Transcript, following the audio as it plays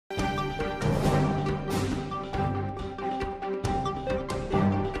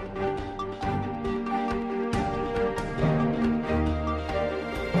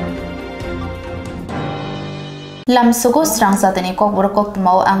Lamsugo Swrangchati Kokborok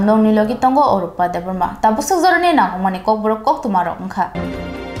Koktwma ang nong nilogi tongo Orupa Deburma. Tabusuk zorani nagumani Kokborok Koktwma rokha.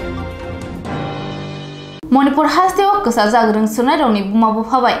 Manipur hasteo kesajak rung sunai rongni bumabu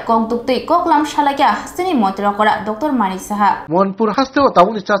phabai koktuktui koklam shalakya hastini montira kora Dr. Manik Saha. Manipur hasteo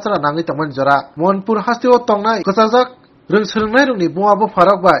tauni chasra nangi taman jara. Manipur hasteo tongnai kesajak rung sunai rongni bumabu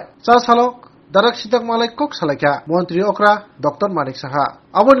pharak bai. Chasalok darak sidak malai kok salakya Mantri Okra Dr. Manik Saha.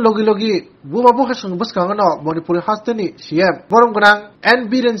 Abon logi bumabu hasung buskangano Manipur hasteni CM borom gonang N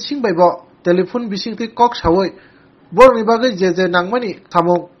Biren Singh baibo telefon bisingti kok sawoi borni bagai je nangmani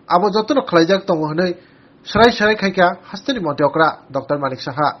thamong abo jotno khlaijak tongo hanai Swrangchati খাইকা হাসতেনি মন্ত্রী অকরা doctor Manik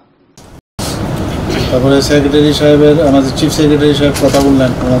Saha তারপরে secretary সাহেবের আমাদের chief secretary সাহেব কথা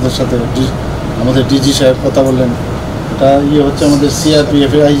বললেন আমাদের সাথে আমাদের ডিজি সাহেব কথা বললেন এটা হচ্ছে আমাদের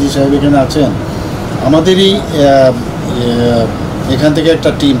সিআরপিএফ আইজি সাহেব এখানে আছেন আমাদেরই এখান থেকে একটা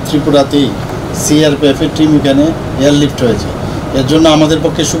টিম ত্রিপুরাতেই সিআরপিএফ এর টিম এখানে এয়ারলিফট হয়েছে এর জন্য আমাদের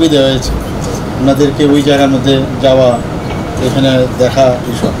পক্ষে সুবিধা হয়েছে ওনাদেরকে ওই জায়গার মধ্যে যাওয়া এখানে দেখা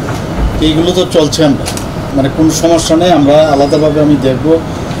এইসব এইগুলো তো চলছে আমরা মানে কোনো সমস্যা নেই আমরা আলাদাভাবে আমি দেখব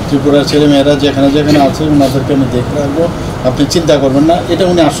ত্রিপুরার ছেলে মেয়েরা যেখানে যেখানে আছে ওনাদেরকে আমি দেখে রাখবো আপনি চিন্তা করবেন না এটা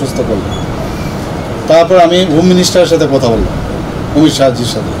উনি আশ্বস্ত করলেন তারপর আমি হোম মিনিস্টারের সাথে কথা বললাম अमित शाह जी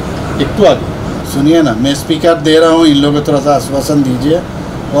साथ একটু आगे सुनिए ना मैं स्पीकर दे रहा हूँ इन लोगों को थोड़ा सा आश्वासन दीजिए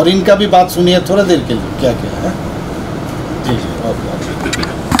और इनका भी बात सुनिए थोड़ा देर के लिए क्या क्या है जी जी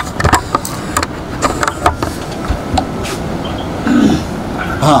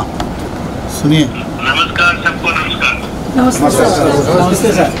हाँ सुनिए नमस्कार सबको नमस्कार नमस्ते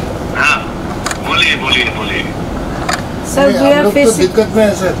सर हाँ बोलिए बोलिए बोलिए सर दिक्कत में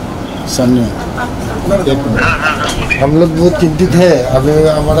है सर सुनिए हम लोग बहुत चिंतित है अभी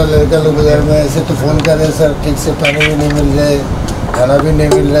हमारा लड़का लोग घर में ऐसे तो फोन कर रहे सर ठीक से पानी भी नहीं मिल रहा है खाना भी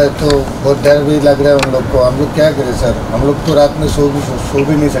नहीं मिल रहा है तो बहुत डर भी लग रहा है हम लोग को हम लोग क्या करें सर हम लोग तो रात में सो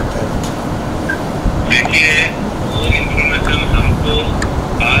भी नहीं सकते देखिए वो इन्फॉर्मेशन हमको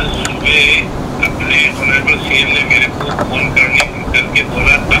आज सुबह अपने ऑनरेबल सीएम ने मेरे को फोन करके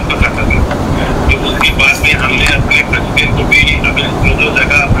बोला तब पता चला तो उसके बाद में हमने अपने प्रेसिडेंट को भी अपने दो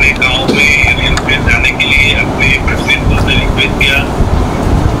जगह अपने गांव में जाने के लिए अपने प्रेसिडेंट को रिक्वेस्ट किया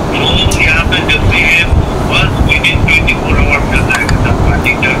तो यहाँ पे जैसे बस विदिन 24 आवर्स चल जाएगा सब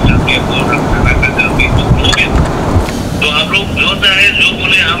पार्टी चल सकती है और खाना का जल्दी तो हम लोग जो चाहे जो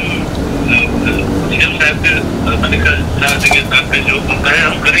बोले हम सीएम साहब के मेडिकल चार्ज के साथ में जो होता है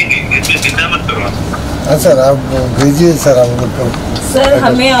हम करेंगे इसमें चिंता मत करो हाँ सर आप भेजिए सर हम लोग को सर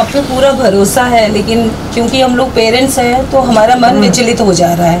हमें आप पे पूरा भरोसा है लेकिन क्योंकि हम लोग पेरेंट्स हैं तो हमारा मन विचलित हो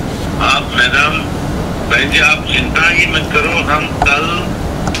जा रहा है आप मैडम बहन जी आप चिंता ही मत करो हम कल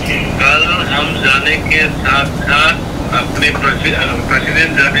हम जाने के साथ साथ अपने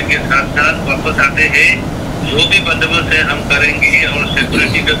प्रेसिडेंट जाने के साथ साथ वापस आते हैं जो भी बंदोबस्त है हम करेंगे और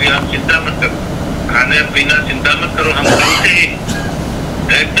सिक्योरिटी का भी आप चिंता मत करो खाने पीना चिंता मत करो हम करेंगे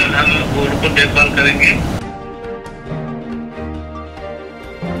एकदम हम उनको देखभाल करेंगे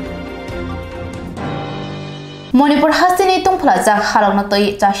Manipur hastini tungphla jak halokna toi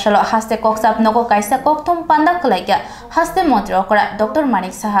chashalo haste koksap nogo kaisa kokthum panda khlaikya haste mantri okra Dr.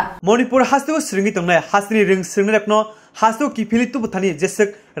 Manik Saha. Manipur haste sringi tungnai hastini ring sringi rakno haste kifili tu buthani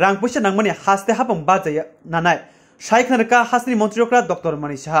jesek rang puisa nangmani haste hapam bajaya nanai shaikhnarka hastini mantri okra Dr.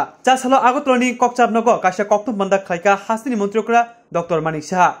 Manik Saha. Chashalo agotloni kokchap nogo kaisa kokthum panda khlaikya hastini mantri okra Dr. Manik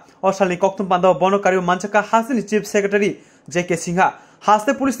Saha. Osalni kokthum panda bonokari manchaka hastini chief secretary JK Singha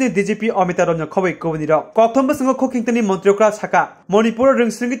हास्ते police ने DGP Amita Ranjan खबै कोबनी र कक्थम बसंग खोकिंगतनी मन्त्रीक्रा छका मणिपुर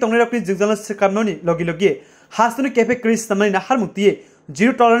रिंगस्रिंगी तंगनेरकनि जिंगजन सिकामननि लगी हास्तनि cafe Chris तमनि हारमुक्ति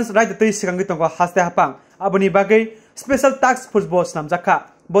zero tolerance right तै सिकांगि तंग हास्ते हापांग आबनि बागै special task force boss नामजाखा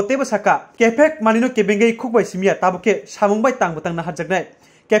बतेबो छका cafe मानिनो केबेंगै खुकबाय सिमिया ताबुके सामुंबाय तांबतंग ना हाजगनाय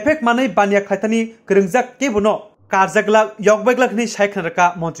cafe मानै बानिया खायथानि गरंजाक केबनो कारजागला यगबागलाखनि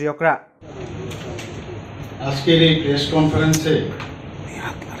सायखनरका मन्त्रीक्रा আজকের এই প্রেস কনফারেন্সে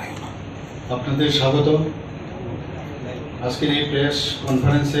আপনাদের স্বাগত আজকের এই প্রেস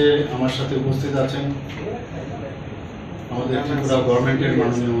কনফারেন্সে আমার সাথে উপস্থিত আছেন আমাদের ত্রিপুরা গভর্নমেন্টের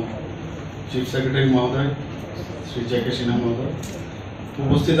মাননীয় চিফ সেক্রেটারি মহোদয় শ্রী জেকে সিনহা মহোদয়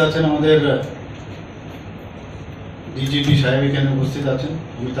উপস্থিত আছেন আমাদের ডিজিপি সাহেব এখানে উপস্থিত আছেন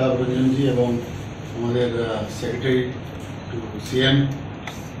অমিতাভ রঞ্জনজি এবং আমাদের সেক্রেটারি টু সিএম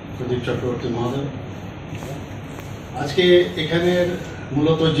প্রদীপ চক্রবর্তী মহোদয় আজকে এখানের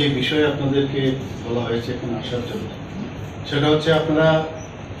মূলত যে বিষয় আপনাদেরকে বলা হয়েছে এখানে আসার জন্য সেটা হচ্ছে আপনারা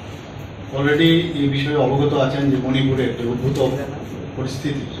অলরেডি এই বিষয়ে অবগত আছেন যে মণিপুরের যে উদ্ভূত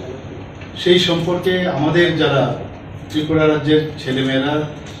পরিস্থিতি সেই সম্পর্কে আমাদের যারা ত্রিপুরা রাজ্যের ছেলেমেয়েরা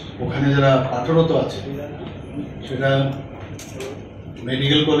ওখানে যারা পাঠরত আছে সেটা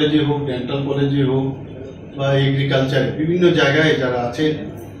মেডিকেল কলেজে হোক, ডেন্টাল কলেজে হোক বা এগ্রিকালচার বিভিন্ন জায়গায় যারা আছে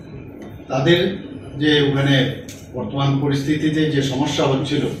তাদের যে ওখানে বর্তমান পরিস্থিতিতে যে সমস্যা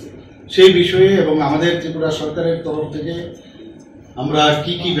হচ্ছিল সেই বিষয়ে এবং আমাদের ত্রিপুরা সরকারের তরফ থেকে আমরা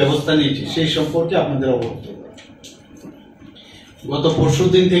কি কি ব্যবস্থা নিয়েছি সেই সম্পর্কে আপনাদের অবগত। গত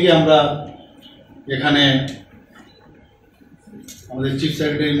পরশুদিন থেকে আমরা এখানে আমাদের চিফ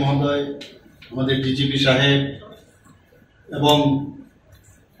সেক্রেটারি মহোদয়, আমাদের ডিজিপি সাহেব এবং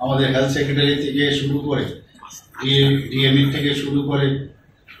আমাদের হেলথ সেক্রেটারি থেকে শুরু করে ডিএমই থেকে শুরু করে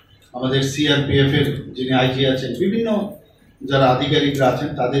আমাদের সিআরপিএফ এর যিনি আইজি আছেন, বিভিন্ন যারা আধিকারিকরা আছেন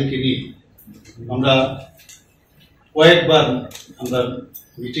তাদেরকে নিয়ে আমরা কয়েকবার আমরা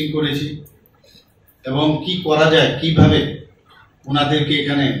মিটিং করেছি এবং কি করা যায়, কিভাবে ওনাদেরকে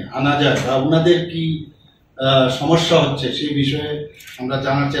এখানে আনা যায় বা ওনাদের কি সমস্যা হচ্ছে সেই বিষয়ে আমরা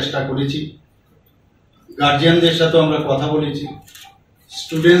জানার চেষ্টা করেছি। গার্জিয়ানদের সাথে আমরা কথা বলেছি।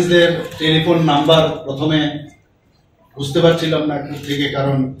 স্টুডেন্টসদের টেলিফোন নাম্বার প্রথমে বুঝতে পারছিলাম না থেকে,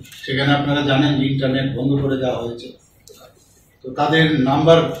 কারণ সেখানে আপনারা জানেন যে ইন্টারনেট বন্ধ করে দেওয়া হয়েছে। তো তাদের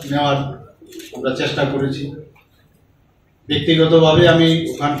নাম্বার নেওয়ার আমরা চেষ্টা করেছি। ব্যক্তিগতভাবে আমি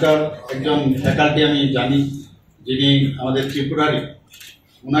ওখানকার একজন ফ্যাকাল্টি আমি জানি যিনি আমাদের ত্রিপুরারই,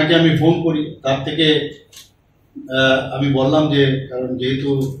 ওনাকে আমি ফোন করি। তার থেকে আমি বললাম যে, কারণ যেহেতু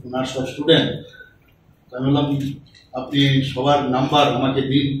ওনার সব স্টুডেন্ট, আমি বললাম আপনি সবার নাম্বার আমাকে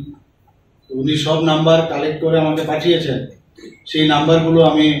দিন। তো উনি সব নাম্বার কালেক্ট করে আমাকে পাঠিয়েছেন। সেই নাম্বারগুলো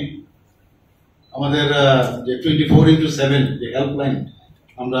আমি আমাদের যে 24/7 যে হেল্পলাইন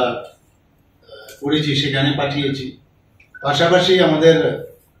আমরা করেছি সেখানে পাঠিয়েছি। পাশাপাশি আমাদের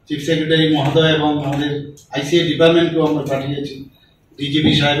চিফ সেক্রেটারি মহোদয় এবং আমাদের আইসিএ ডিপার্টমেন্টকেও আমরা পাঠিয়েছি।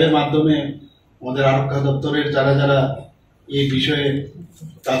 ডিজিপি সাহেবের মাধ্যমে আমাদের আরক্ষা দপ্তরের যারা যারা এই বিষয়ে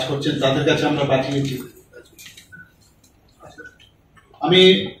কাজ করছেন তাদের কাছে আমরা পাঠিয়েছি। আমি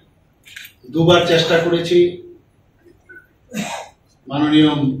দুবার চেষ্টা করেছি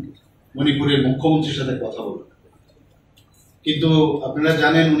মাননীয় মণিপুরের মুখ্যমন্ত্রীর সাথে কথা বলার, কিন্তু আপনারা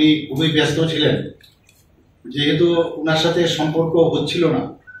জানেন উনি খুবই ব্যস্ত ছিলেন। যেহেতু ওনার সাথে সম্পর্ক হচ্ছিল না,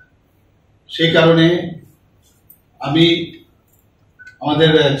 সেই কারণে আমি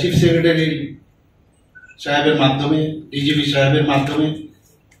আমাদের চিফ সেক্রেটারি সাহেবের মাধ্যমে, ডিজিপি সাহেবের মাধ্যমে,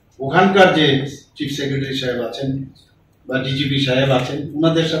 ওখানকার যে চিফ সেক্রেটারি সাহেব আছেন বা ডিজিপি সাহেব আছেন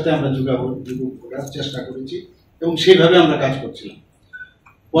ওনাদের সাথে আমরা যোগাযোগ করার চেষ্টা করেছি এবং সেইভাবে আমরা কাজ করছিলাম।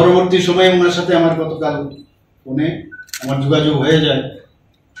 পরবর্তী সময়ে ওনার সাথে আমার গতকাল ফোনে আমার যোগাযোগ হয়ে যায়।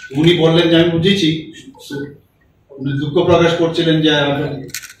 উনি বললেন যে আমি বুঝেছি, উনি দুঃখ প্রকাশ করছিলেন যে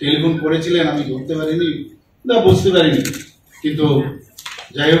টেলিফোন করেছিলেন, আমি ধরতে পারিনি না, বুঝতে পারিনি। কিন্তু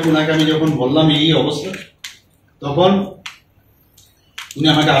যাই হোক, ওনাকে আমি যখন বললাম এই অবস্থা, তখন উনি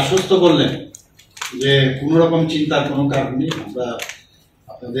আমাকে আশ্বস্ত করলেন যে কোনো রকম চিন্তার কোনো কারণ নেই, আমরা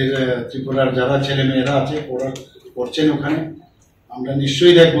আপনাদের ত্রিপুরার যারা ছেলে মেয়েরা আছে পড়ছেন ওখানে, আমরা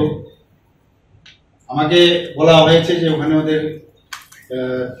নিশ্চয়ই দেখব। আমাকে বলা হয়েছে যে ওখানে ওদের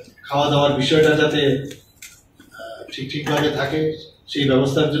খাওয়া দাওয়ার বিষয়টা যাতে ঠিকভাবে থাকে সেই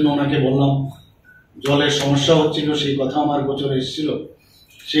ব্যবস্থার জন্য ওনাকে বললাম। জলের সমস্যা হচ্ছিল সেই কথা আমার গোচরে এসেছিল,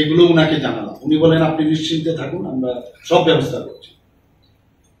 সেগুলো ওনাকে জানালাম। উনি বলেন আপনি নিশ্চিন্তে থাকুন, আমরা সব ব্যবস্থা করছি।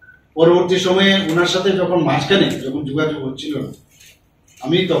 পরবর্তী সময়ে ওনার সাথে যখন মাঝখানে যখন যোগাযোগ হচ্ছিল না,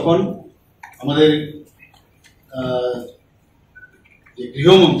 আমি তখন আমাদের যে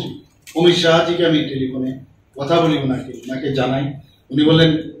গৃহমন্ত্রী অমিত শাহজিকে আমি টেলিফোনে কথা বলি, ওনাকে জানাই। উনি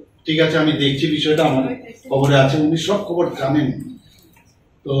বললেন ঠিক আছে, আমি দেখছি, বিষয়টা আমার খবরে আছে। উনি সব খবর জানেন,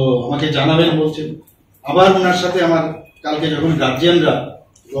 তো আমাকে জানাবেন বলছেন। আবার ওনার সাথে আমার কালকে যখন গার্জিয়ানরা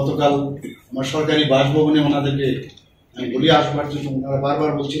গতকাল আমার সরকারি বাসভবনে ওনাদেরকে আমি বলি আসবার জন্য, ওনারা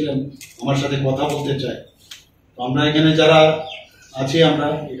বারবার বলছিলেন আমার সাথে কথা বলতে চায়। তো আমরা এখানে যারা আছি, আমরা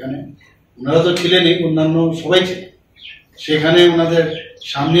এখানে, ওনারা তো ছিলেনই, অন্যান্য সবাই ছিলেন। সেখানে ওনাদের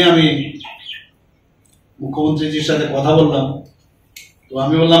সামনে আমি মুখ্যমন্ত্রীজির সাথে কথা বললাম। তো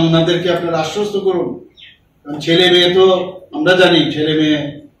আমি বললাম ওনাদেরকে আপনারা আশ্বস্ত করুন, কারণ ছেলে মেয়ে তো আমরা জানি ছেলে মেয়ে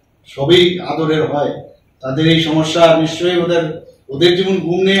সবই আদরের হয়, তাদের এই সমস্যা নিশ্চয়ই ওদের যেমন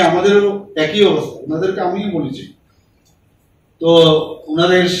ঘুম নেই, আমাদেরও একই অবস্থা। ওনাদেরকে আমিও বলেছি। তো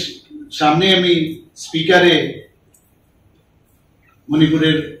ওনাদের সামনে আমি স্পিকারে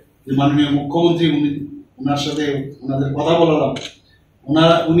মণিপুরের যে মাননীয় মুখ্যমন্ত্রী, ওনার সাথে ওনাদের কথা বলালাম।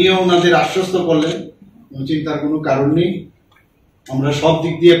 উনিও ওনাদের আশ্বস্ত করলেন চিন্তার কোনো কারণ নেই, আমরা সব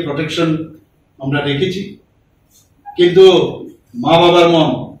দিক দিয়ে প্রোটেকশন আমরা রেখেছি। কিন্তু মা বাবার মন,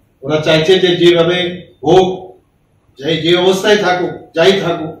 ওরা চাইছে যে যেভাবে হোক, যে অবস্থায় থাকুক, যাই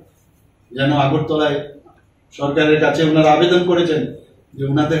থাকুক, যেন আগরতলায় সরকারের কাছে ওনারা আবেদন করেছেন যে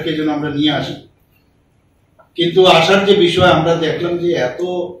ওনাদেরকে যেন আমরা নিয়ে আসি। কিন্তু আসার যে বিষয় আমরা দেখলাম যে এত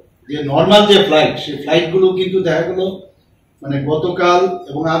যে নর্মাল যে ফ্লাইট, সেই ফ্লাইটগুলো কিন্তু দেখা গেল মানে গতকাল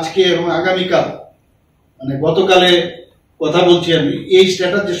এবং আজকে এবং আগামীকাল, মানে গতকালে কথা বলছি আমি, এই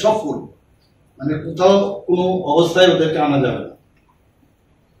স্ট্যাটাস যে সব ফুল, মানে কোথাও কোনো অবস্থায় ওদেরকে আনা যাবে না।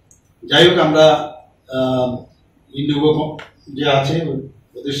 যাই হোক, আমরা ইন্ডিগো যে আছে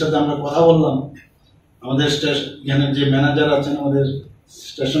ওদের সাথে আমরা কথা বললাম, আমাদের এখানের যে ম্যানেজার আছেন, আমাদের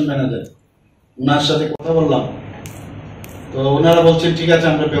স্টেশন ম্যানেজার, ওনার সাথে কথা বললাম। তো ওনারা বলছেন ঠিক আছে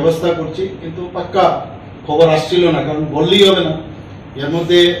আমরা ব্যবস্থা করছি, কিন্তু পাক্কা খবর আসছিল না, কারণ বললেই হবে না। এর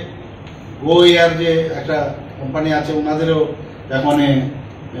মধ্যে গো এয়ার যে একটা কোম্পানি আছে, ওনাদেরও এখন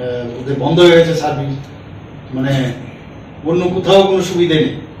ওদের বন্ধ হয়ে গেছে সার্ভিস, মানে অন্য কোথাও কোনো সুবিধা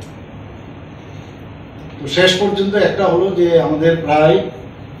নেই। তো শেষ পর্যন্ত একটা হলো যে আমাদের প্রায়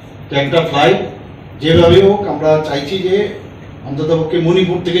একটা ফ্লাইট যেভাবে হোক আমরা চাইছি যে অন্ততপক্ষে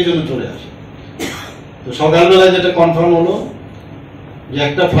মণিপুর থেকে যেন চলে আসে। তো সকালবেলায় যেটা কনফার্ম হলো যে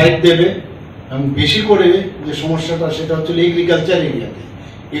একটা ফ্লাইট দেবে, এবং বেশি করে যে সমস্যাটা সেটা হচ্ছে এগ্রিকালচার এরিয়াতে,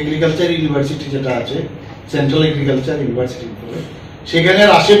 এগ্রিকালচার ইউনিভার্সিটি যেটা আছে, সেন্ট্রাল এগ্রিকালচার ইউনিভার্সিটি, সেখানে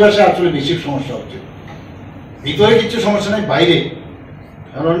আশেপাশে আসলে বেশি সমস্যা হচ্ছে। ভিতরে কিছু সমস্যা নেই, বাইরে,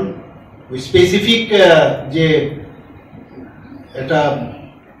 কারণ ওই স্পেসিফিক যে একটা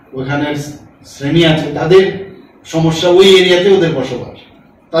ওইখানের শ্রেণী আছে তাদের সমস্যা, ওই এরিয়াতে ওদের বসবাস,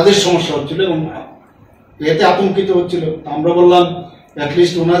 তাদের সমস্যা হচ্ছিল এবং এতে আতঙ্কিত হচ্ছিল। আমরা বললাম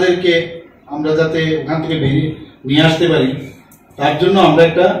অ্যাটলিস্ট ওনাদেরকে আমরা যাতে ওখান থেকে বেরিয়ে নিয়ে আসতে পারি, তার জন্য আমরা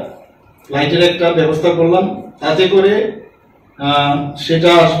একটা ফ্লাইটের একটা ব্যবস্থা করলাম। তাতে করে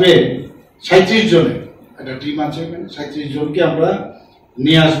সেটা আসবে 37 জনের একটা টিম আছে, ওখানে 37 জনকে আমরা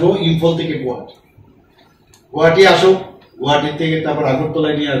নিয়ে আসবো ইম্ফল থেকে গুয়াহাটি আসুক, গুয়াহাটি থেকে তারপর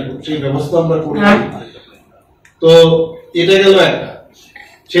আগরতলায় নিয়ে আসবো, সেই ব্যবস্থা আমরা করি। তো এটা গেল একটা।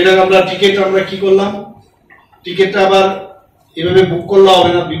 সেটা আমরা টিকিট আমরা কি করলাম, টিকিটটা আবার এভাবে বুক করলে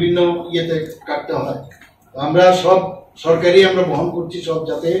হবে না, বিভিন্ন ইয়েতে কাটতে হয়। আমরা সব সরকারি আমরা বহন করছি সব,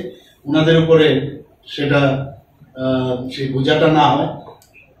 যাতে ওনাদের উপরে সেটা সেই বোঝাটা না হয়।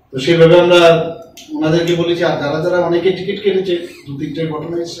 তো সেভাবে আমরা ওনাদেরকে বলেছি, আর যারা যারা অনেকে টিকিট কেটেছে, 2-3টে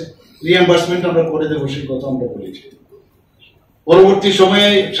ঘটনা এসছে, রিএম্বার্সমেন্ট আমরা করে দেবো, সেই কথা আমরা বলেছি। পরবর্তী সময়ে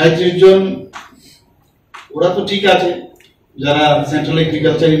 37 জন, ওরা তো ঠিক আছে যারা সেন্ট্রাল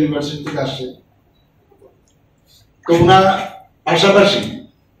এগ্রিকালচার ইউনিভার্সিটি থেকে আসছে, তো ওনার পাশাপাশি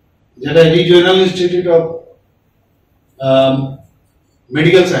যেটা regional institute of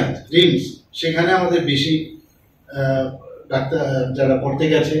medical science, rims, সেখানে আমাদের বেশি ডাক্তার যারা পড়তে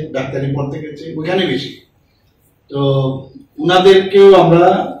গেছে, ডাক্তারি পড়তে গেছে, ওখানে বেশি। তো ওনাদেরকেও আমরা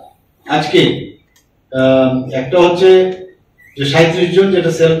আজকে একটা হচ্ছে যে 37 জন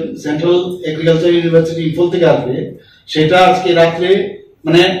যেটা সেন্ট্রাল এগ্রিকালচার ইউনিভার্সিটি ইম্ফল থেকে আসবে, সেটা আজকে রাত্রে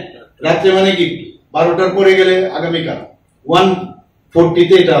মানে কি 12টার পরে গেলে আগামীকাল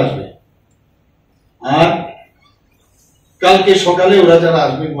 1:40-তে এটা আসবে। আর কালকে সকালে ওরা যারা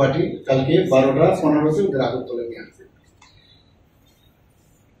আসবে গুয়াহাটি, কালকে 12:15-তে ওদের আগরতলা নিয়ে আসবে।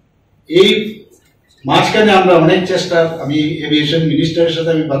 এই মাঝখানে আমরা অনেক চেষ্টা, আমি এভিয়েশন মিনিস্টারের সাথে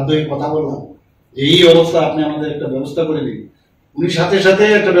আমি বাধ্য হয়ে কথা বললাম যে এই অবস্থা, আপনি আমাদের একটা ব্যবস্থা করে দিন। উনি সাথে সাথে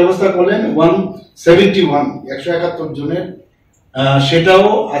একটা ব্যবস্থা করলেন 171 জনের, সেটাও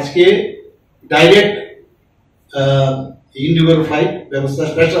আজকে ডাইরেক্ট ইন্ডিগোর ফ্লাইট ব্যবস্থা,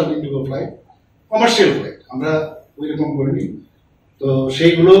 special Indigo flight, commercial flight আমরা ওই রকম করিনি। তো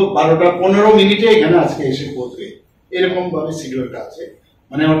সেইগুলো 12:15 এখানে আজকে এসে পৌঁছবে, এরকম ভাবে শিডিউলটা আছে।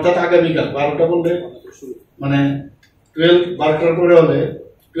 মানে অর্থাৎ আগামীকাল 12টা বললে মানে 12টার পরে হলে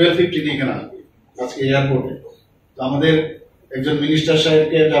 12:15 এখানে আসবে আজকে এয়ারপোর্টে। তো আমাদের একজন মিনিস্টার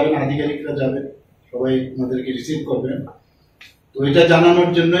সাহেবকে যাবেন, আধিকারিকরা যাবেন, সবাই আমাদেরকে রিসিভ করবেন। তো এটা জানানোর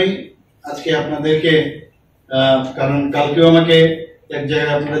জন্যই আজকে আপনাদেরকে, কারণ কালকেও আমাকে এক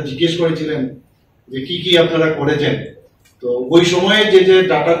জায়গায় আপনারা জিজ্ঞেস করেছিলেন যে কি কি আপনারা করেছেন। তো ওই সময়ে যে যে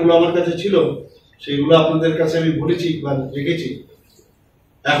ডাটাগুলো আমার কাছে ছিল সেগুলো আপনাদের কাছে আমি বলেছি বা রেখেছি।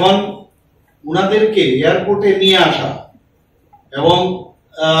 এখন ওনাদেরকে এয়ারপোর্টে নিয়ে আসা এবং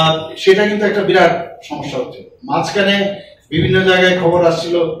সেটা কিন্তু একটা বিরাট সমস্যা হচ্ছে। মাঝখানে বিভিন্ন জায়গায় খবর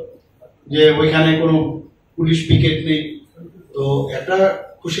আসছিল যে ওইখানে কোনো পুলিশ পিকেট নেই। তো একটা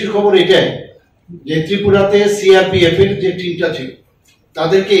খুশির খবর এটাই যে ত্রিপুরাতে সিআরপিএফ এর যে টিমটা ছিল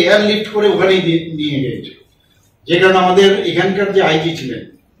তাদেরকে এয়ারলিফট করে ওখানে নিয়ে গিয়েছে, যে কারণে আমাদের এখানকার যে আইজি ছিলেন,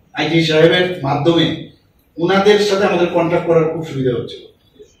 আইজি সাহেবের মাধ্যমে ওনাদের সাথে আমাদের কন্ট্যাক্ট করার খুব সুবিধা হচ্ছিল।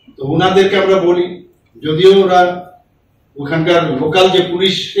 তো ওনাদেরকে আমরা বলি, যদিও ওরা ওখানকার লোকাল যে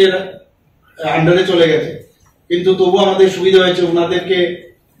পুলিশের আন্ডারে চলে গেছে, কিন্তু তবু আমাদের সুবিধা হয়েছে ওনাদেরকে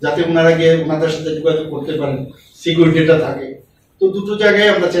যাতে ওনারা গিয়ে ওনাদের সাথে যোগাযোগ করতে পারেন, সিকিউরিটিটা থাকে। তো দুটো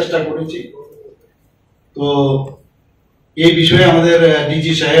জায়গায় আমরা চেষ্টা করেছি। তো এই বিষয়ে আমাদের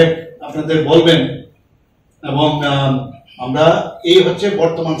ডিজি সাহেব আপনাদের বলবেন এবং আমরা এই হচ্ছে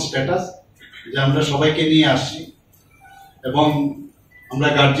বর্তমান স্ট্যাটাস যে আমরা সবাইকে নিয়ে আসছি এবং আমরা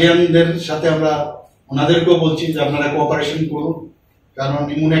গার্জিয়ানদের সাথে আমরা ওনাদেরকেও বলছি যে আপনারা কোঅপারেশন করুন, কারণ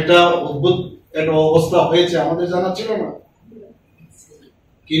এমন একটা অদ্ভুত একটা অবস্থা হয়েছে আমাদের জানা ছিল না,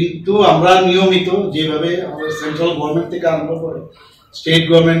 কিন্তু আমরা নিয়মিত যেভাবে আমাদের সেন্ট্রাল গভর্নমেন্ট থেকে আরম্ভ করে স্টেট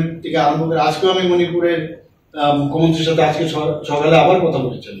গভর্নমেন্ট থেকে আরম্ভ করে আজকেও আমি মণিপুরের মুখ্যমন্ত্রীর সাথে আজকে সকালে আবার কথা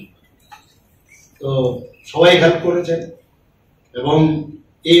বলেছেন, তো সবাই হেল্প করেছেন এবং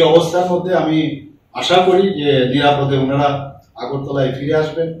এই অবস্থার মধ্যে আমি আশা করি যে নিরাপদে ওনারা আগরতলায় ফিরে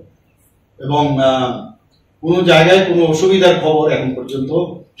আসবেন এবং কোনো জায়গায় কোনো অসুবিধার খবর এখন পর্যন্ত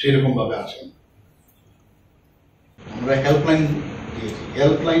সেরকম ভাবে আসেন। আমরা হেল্পলাইন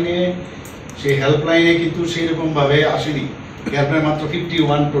দিয়েছি, সেই হেল্পলাইনে কিন্তু সেরকম ভাবে আসেনি, হেল্পলাইন মাত্র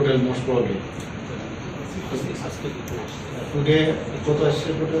 51 টোটাল মোস্ট প্রবলি। টুডে কত আসছে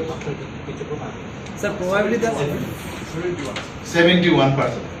total? Sir, probably the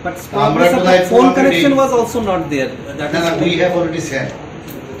 71%. but probably phone connection was also not there. We have already said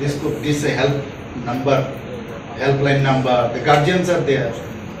this help number, helpline number. The guardians are there.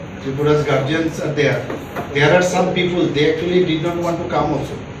 Tripura's guardians are there. There are some people they actually did not want to come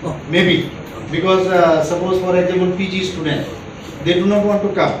also. Maybe because suppose for example PG students, they do not want to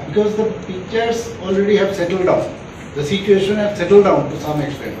come because the teachers already have settled down. The situation has settled down to some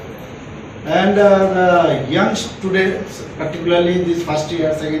extent. And the young students, particularly this first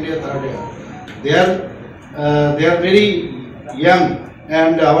year, second year, third year, they are very young,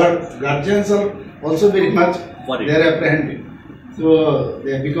 and our guardians are also very much they are apprehended. So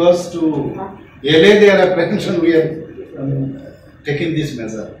because to allay their apprehension, we are taking this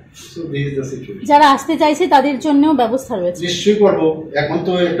measure. So this is the situation. যারা আসতে চাইছে তাদের জন্যও ব্যবস্থা রয়েছে, নিশ্চয়ই করব। এখন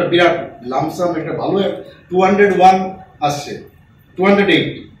তো একটা বিরাট লামসাম একটা ভালো 201 আসছে, 208,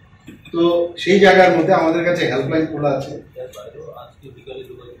 তো সেই জায়গার মধ্যে আমাদের কাছে হেল্পলাইন খোলা আছে।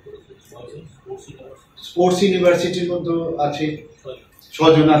 স্পোর্টস ইউনিভার্সিটির মধ্যে আছে 6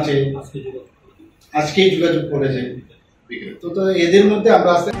 জন আছে, আজকেই যোগাযোগ করেছে, তো এদের মধ্যে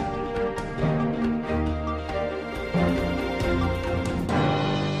আমরা আসতে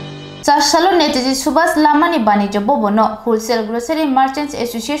Salo Netiji Subas Lamani Bani Jobono, Wholesale Grocery Merchants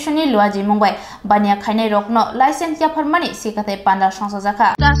Association ni Luaji Mumbai, Bania Khaine Rokno, License Yaparmani, Sikate Panda Shansazaka.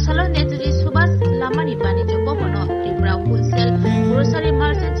 Salo Netiji Subas Lamani Bani Jobono, Tripura Wholesale Grocery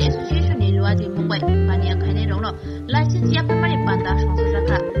Merchants Association ni Luaji Mumbai, Bania Khaine Rokno, License Yaparmani Panda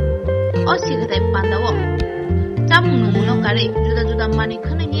Shansazaka. O Sikate Panda Wo. Tamu Muno Kare, Juda Juda Mani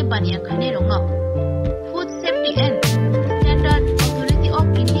Khanani Bania Khaine Rokno. Food Safety and Standard Authority of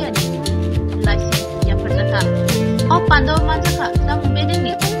India license yaparjaka o pando manjaka sam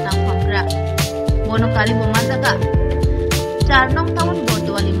bedeni sam phamgra monokali bomanjaka 4 nong taun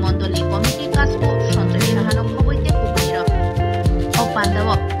bordwali mondoli committee kasbo Sanjay সাহানো খবইতে কুবাইর o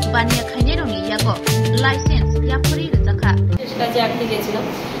pandawo baniya khaine rongi yago license yapari রাখা কাজে আটকে গেছিলাম।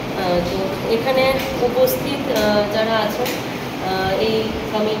 তো এখানে উপস্থিত যারা আছেন এই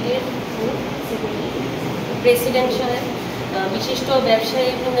কমিটির প্রেসিডেন্ট সাহেব, বিশিষ্ট ব্যবসায়ী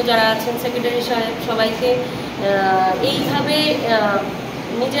যারা আছেন, সেক্রেটারি সাহেব, সবাইকে এইভাবে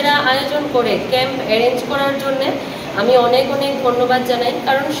নিজেরা আয়োজন করে ক্যাম্প অ্যারেঞ্জ করার জন্য আমি অনেক অনেক ধন্যবাদ জানাই।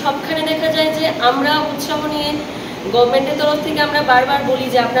 কারণ সবখানে দেখা যায় যে আমরা উৎসাহ নিয়ে গভর্নমেন্টের তরফ থেকে আমরা বারবার বলি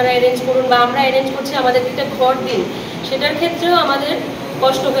যে আপনারা অ্যারেঞ্জ করুন বা আমরা অ্যারেঞ্জ করছি, আমাদের একটা ঘর দিন, সেটার ক্ষেত্রেও আমাদের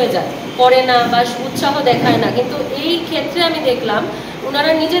কষ্ট হয়ে যায়, করে না বা উৎসাহ দেখায় না। কিন্তু এই ক্ষেত্রে আমি দেখলাম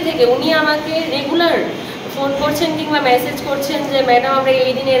ওনারা নিজে থেকে, উনি আমাকে রেগুলার ফোন করছেন কিংবা মেসেজ করছেন যে ম্যাডাম আমরা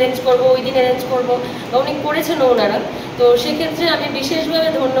এই দিন অ্যারেঞ্জ করবো, ওই দিন অ্যারেঞ্জ করবো, বা উনি করেছেনও ওনারা। তো সেক্ষেত্রে আমি বিশেষভাবে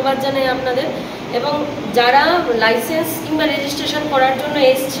ধন্যবাদ জানাই আপনাদের। এবং যারা লাইসেন্স কিংবা রেজিস্ট্রেশন করার জন্য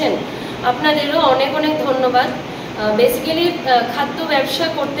এসছেন আপনাদেরও অনেক অনেক ধন্যবাদ। বেসিক্যালি খাদ্য ব্যবসা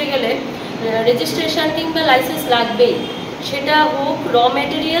করতে গেলে রেজিস্ট্রেশন কিংবা লাইসেন্স লাগবেই, সেটা হোক র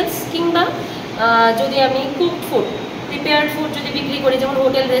ম্যাটেরিয়ালস কিংবা যদি আমি কুকড ফুড, প্রিপেয়ার্ড ফুড যদি বিক্রি করি, যেমন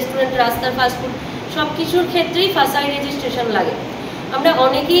হোটেল, রেস্টুরেন্ট, রাস্তার ফাস্টফুড, সব কিছুর ক্ষেত্রেই ফাসাই রেজিস্ট্রেশন লাগে। আমরা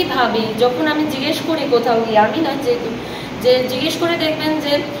অনেকেই ভাবি, যখন আমি জিজ্ঞেস করি কোথাও গিয়ে, আমি না যে জিজ্ঞেস করে দেখবেন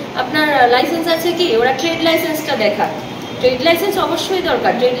যে আপনার লাইসেন্স আছে কি, ওরা ট্রেড লাইসেন্সটা দেখায়। ট্রেড লাইসেন্স অবশ্যই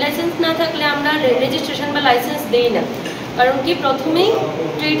দরকার, ট্রেড লাইসেন্স না থাকলে আমরা রেজিস্ট্রেশন বা লাইসেন্স দেই না। কারণ কি, প্রথমেই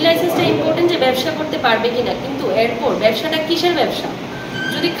ট্রেড লাইসেন্সটা ইম্পর্টেন্ট যে ব্যবসা করতে পারবে কিনা, কিন্তু এরপর ব্যবসাটা কিসের ব্যবসা,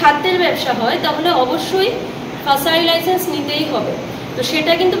 যদি খাদ্যের ব্যবসা হয় তাহলে অবশ্যই ফাসাই লাইসেন্স নিতেই হবে। তো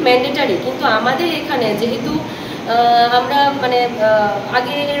সেটা কিন্তু ম্যান্ডেটারি। কিন্তু আমাদের এখানে যেহেতু আমরা মানে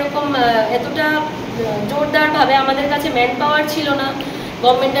আগে এরকম এতটা জোরদারভাবে আমাদের কাছে ম্যান পাওয়ার ছিল না,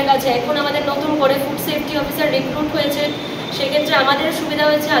 গভর্নমেন্টের কাছে। এখন আমাদের নতুন করে ফুড সেফটি অফিসার রিক্রুট হয়েছে, সেক্ষেত্রে আমাদের সুবিধা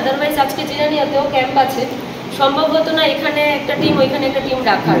হয়েছে। আদারওয়াইজ আজকে জিরানিয়াতেও ক্যাম্প আছে, সম্ভব হতো না এখানে একটা টিম ওইখানে একটা টিম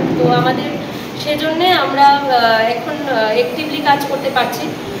রাখার। তো আমাদের সেজন্যে আমরা এখন অ্যাক্টিভলি কাজ করতে পারছি।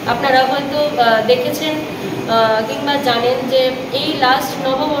 আপনারা হয়তো দেখেছেন কিংবা জানেন যে এই লাস্ট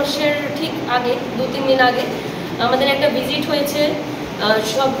নববর্ষের ঠিক আগে 2-3 দিন আগে আমাদের একটা ভিজিট হয়েছে।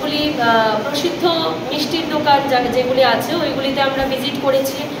 সবগুলি প্রসিদ্ধ মিষ্টির দোকান যেগুলি আছে ওইগুলিতে আমরা ভিজিট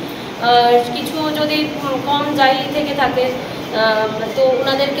করেছি। কিছু যদি কম যাই থেকে থাকে তো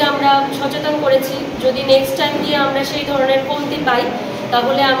ওনাদেরকে আমরা সচেতন করেছি, যদি নেক্সট টাইম গিয়ে আমরা সেই ধরনের কমতি পাই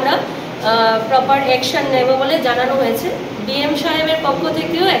তাহলে আমরা প্রপার অ্যাকশন নেব বলে জানানো হয়েছে। ডিএম সাহেবের পক্ষ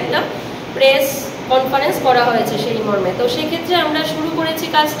থেকেও একটা প্রেস কনফারেন্স করা হয়েছে সেই মর্মে। তো সেক্ষেত্রে আমরা শুরু করেছি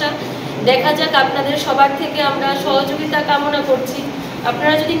কাজটা, দেখা যাক। আপনাদের সবার থেকে আমরা সহযোগিতা কামনা করছি।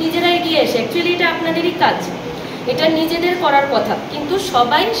 আপনারা যদি নিজেরা এগিয়ে এসে, অ্যাকচুয়ালি এটা আপনাদেরই কাজ, এটা নিজেদের করার কথা, কিন্তু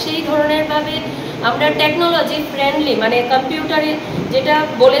সবাই সেই ধরনের ভাবে আমরা টেকনোলজি ফ্রেন্ডলি, মানে কম্পিউটারে যেটা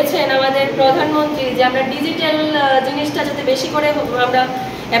বলেছেন আমাদের প্রধানমন্ত্রী যে আমরা ডিজিটাল জিনিসটা যাতে বেশি করে আমরা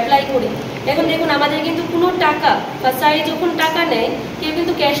অ্যাপ্লাই করি। এখন দেখুন আমাদের কিন্তু কোনো টাকা ফাসাই যখন টাকা নেয় কেউ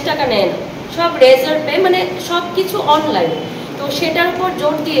কিন্তু ক্যাশ টাকা নেয় না, সব রেজার পে, মানে সব কিছু অনলাইন। তো সেটার উপর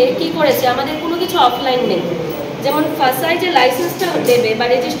জোর দিয়ে কি করেছে, আমাদের কোনো কিছু অফলাইন নেই। যেমন ফাসাই যে লাইসেন্সটা দেবে বা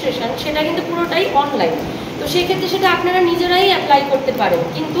রেজিস্ট্রেশন সেটা কিন্তু পুরোটাই অনলাইন। তো সেই ক্ষেত্রে সেটা আপনারা নিজেরাই অ্যাপ্লাই করতে পারেন।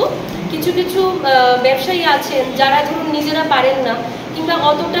 কিন্তু কিছু কিছু ব্যবসায়ী আছেন যারা ধরুন নিজেরা পারেন না কিংবা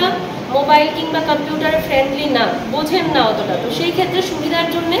অতটা মোবাইল কিংবা কম্পিউটার ফ্রেন্ডলি না, বোঝেন না অতটা। তো সেই ক্ষেত্রে সুবিধার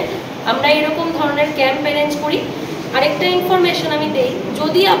জন্য আমরা এরকম ধরনের ক্যাম্প অ্যারেঞ্জ করি। আরেকটা ইনফরমেশন আমি দেই,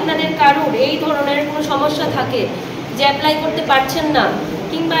 যদি আপনাদের কারোর এই ধরনের কোনো সমস্যা থাকে যে অ্যাপ্লাই করতে পারছেন না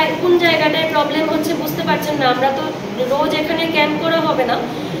কিংবা কোন জায়গাটায় প্রবলেম হচ্ছে বুঝতে পারছেন না, আমরা তো রোজ এখানে ক্যাম্প করা হবে না,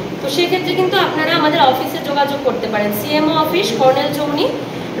 তো সেক্ষেত্রে কিন্তু আপনারা আমাদের অফিসে যোগাযোগ করতে পারেন। CMO office, colonel চৌনি,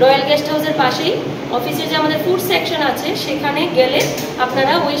 royal guest হাউসের পাশেই অফিসে যে আমাদের ফুড সেকশন আছে সেখানে গেলে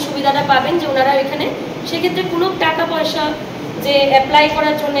আপনারা ওই সুবিধাটা পাবেন যে ওনারা এখানে, সেক্ষেত্রে কোনো টাকা পয়সা যে অ্যাপ্লাই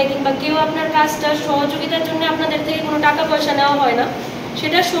করার জন্য কিংবা কেউ আপনার কাজটা সহযোগিতার জন্য আপনাদের থেকে কোনো টাকা পয়সা নেওয়া হয় না,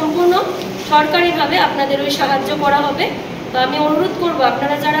 সেটা সম্পূর্ণ সরকারিভাবে আপনাদের ওই সাহায্য করা হবে। তো আমি অনুরোধ করব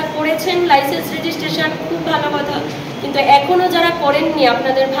আপনারা যারা করেছেন লাইসেন্স রেজিস্ট্রেশন খুব ভালো কথা, কিন্তু এখনও যারা করেননি,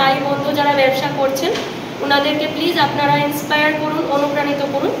 আপনাদের ভাই বন্ধু যারা ব্যবসা করছেন ওনাদেরকে প্লিজ আপনারা ইন্সপায়ার করুন, অনুপ্রাণিত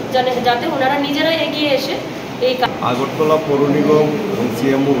করুন, যাতে ওনারা নিজেরাই এগিয়ে এসে এই আগরতলা পৌর নিগম এবং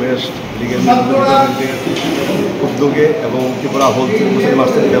সিএমও ওয়েস্ট লিগের উদ্যোগে এবং ত্রিপুরা হোলসেল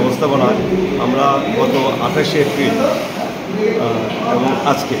মার্কেট ব্যবস্থাপনায় আমরা গত 28শে এপ্রিল এবং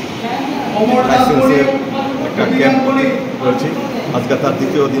আজকে লাইসেন্সের একটা ক্যাম্প করেছি। আজকে তার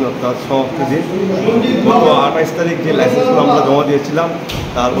দ্বিতীয় দিন অর্থাৎ সমাপ্তি দিন। গত 28 তারিখ যে লাইসেন্সগুলো আমরা জমা দিয়েছিলাম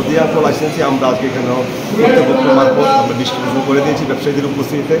তার অধিকাংশ লাইসেন্সই আমরা আজকে এখানে কর্তৃপক্ষ মারফত আমরা ডিস্ট্রিবিউশন করে দিয়েছি ব্যবসায়ীদের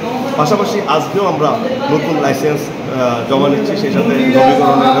উপস্থিতিতে। পাশাপাশি আজকেও আমরা নতুন লাইসেন্স জমা নিচ্ছি, সেই সাথে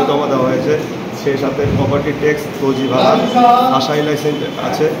নবীকরণেরও জমা দেওয়া হয়েছে, সেই সাথে প্রপার্টি ট্যাক্স, ফৌজি ভাড়া, আশাই লাইসেন্স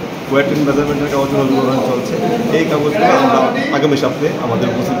আছে, ওয়েট অ্যান্ড মেজারমেন্টের কাগজ নবীকরণ চলছে। এই কাগজগুলো আমরা আগামী সপ্তাহে আমাদের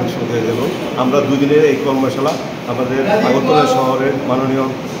উপস্থিতি শুরু হয়ে গেল। আমরা দুদিনের এই কর্মশালা আমাদের আগরতলা শহরের মাননীয়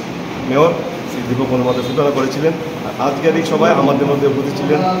মেয়র শ্রী দীপক বন্দ্যোপাধ্যায় সূচনা করেছিলেন। আজকের এই সভায় আমাদের মধ্যে উপস্থিত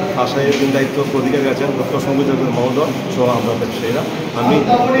ছিলেন আশায়ের দিন দায়িত্ব অধিকারী আছেন ডক্টর সঙ্গীত মহোদয় সহ আমরা ব্যবসায়ীরা। আমি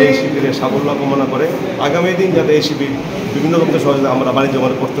এই শিবিরের সাফল্য কামনা করে আগামী দিন যাতে এই শিবির বিভিন্ন রকমের সহযোগিতা আমরা বাণিজ্য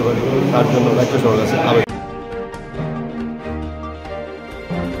মানে করতে পারি তার জন্য দায়িত্ব সহ আছে।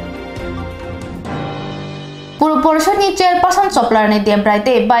 পুর পরিষदनि चेयरपर्सन चप्लारनि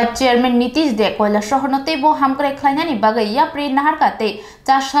देब्राइते बाय चेयरमैन नीतीश दे कयला सहरनते बो हामक्रे खलायनानि बागै याप्रि नाहारकाते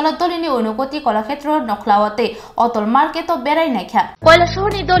 4 साल दलिनि अनुगति कलाक्षेत्र नखलावते अतल मार्केटो बेरायनायखा कयला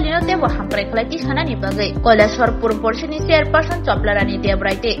सहरनि दलिनते बो हामक्रे खलायति सानानि बागै कयला सहर पुर परिषदनि चेयरपर्सन चप्लारनि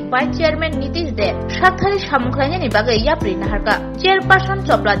देब्राइते बाय चेयरमैन नीतीश दे 7 तारिख सामखलायनानि बागै याप्रि नाहारका चेयरपर्सन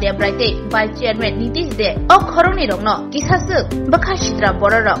चप्ला देब्राइते बाय चेयरमैन नीतीश दे अ खरंनि रंगनो किसासु बखा सिद्रा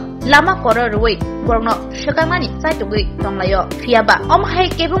बररक लामा कर रुई बरनो सकांगानि साइटुगै दंलायो फियाबा अमहाय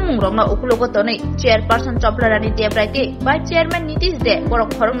केबो मुंग्रंनो उकुलगतनै चेयरपर्सन चप्लारानि देब्राइते बाय चेयरमैन नीतीश दे बर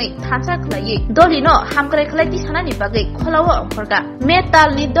खरंनि थांसा खलायै दलिनो हामक्रे खलायति सानानि बागै खलावो अंखरगा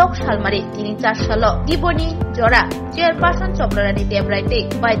मेतालनि दक सालमारि 3-4 साल गिबनि जरा चेयरपर्सन चप्लारानि देब्राइते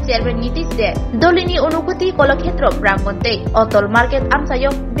बाय चेयरमैन नीतीश दे दलिनि अनुगति कलाक्षेत्र प्रांगणते अतल मार्केट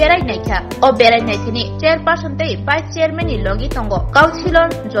आमसायो बेरायनायखा अ बेरायनायथिनि चेयरपर्सन ते बाय चेयरमैननि लगी तंग काउन्सिलर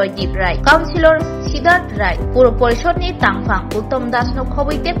जय Pradeep Rai, Councillor Siddharth Rai, Puro Porishod ni Tangphang Uttom Das no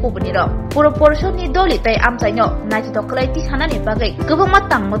khoboite kubuni ro. Puro Porishod ni doli tai amchai no naiti doklai ti sanani bagai gubangma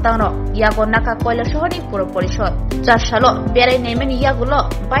tangmotang no yago naka koila shohor ni Puro Porishod. Chashalo berai nemen yagulo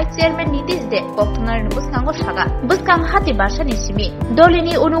Vice Chairman Nitish de Koktwma ni buskango saga. Buskang hati basha ni simi doli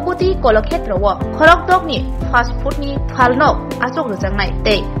ni unuguti kolokhetra wo khorok dog ni fast food ni phalno asok rujangnai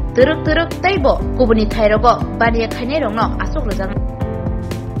tei turuk taibo kubuni thairogo baniya khaine rongno asok rujang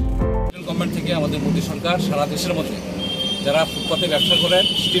government থেকে আমাদের মোদী সরকার সারা দেশের মধ্যে যারা ফুটপাতে ব্যবসা করেন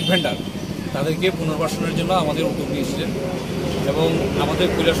street vendor তাদেরকে পুনর্বাসনের জন্য আমাদের উদ্যোগ নিয়েছিলেন এবং আমাদের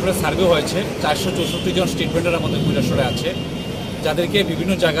কৈলাসহরে সার্ভে হয়েছে 464 জন স্ট্রিট ভেন্ডার আমাদের কৈলাসহরে আছে যাদেরকে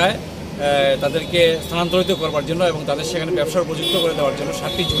বিভিন্ন জায়গায় তাদেরকে স্থানান্তরিত করবার জন্য এবং তাদের সেখানে ব্যবসার উপযুক্ত করে দেওয়ার জন্য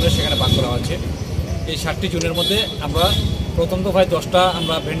 7টি জোনে সেখানে ভাগ করা হয়েছে এই 7টি জোনের মধ্যে আমরা প্রথম দফায় 10টা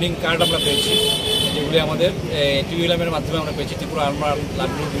আমরা ভেন্ডিং কার্ড আমরা পেয়েছি যেগুলি আমাদের টিউএলএমের মাধ্যমে আমরা পেয়েছি ত্রিপুরা আরবান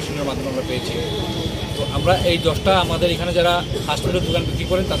লাইভলিহুড মিশনের মাধ্যমে আমরা পেয়েছি তো আমরা এই 10টা আমাদের এখানে যারা ফাস্ট ফুডের দোকান বিক্রি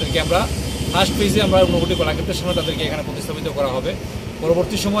করেন তাদেরকে আমরা ফার্স্ট পেজে আমরা উনকোটি কলাক্ষেত্রের সামনে তাদেরকে এখানে প্রতিস্থাপিত করা হবে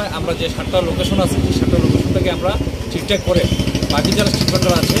পরবর্তী সময় আমরা যে 7টা লোকেশন আছে সেই 7টা লোকেশনটাকে আমরা ঠিকঠাক করে বাকি যারা স্ট্রিট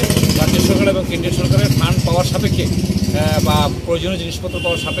ভেন্ডার আছে রাজ্য সরকার এবং কেন্দ্রীয় সরকারের ফান্ড পাওয়ার সাপেক্ষে বা প্রয়োজনীয় জিনিসপত্র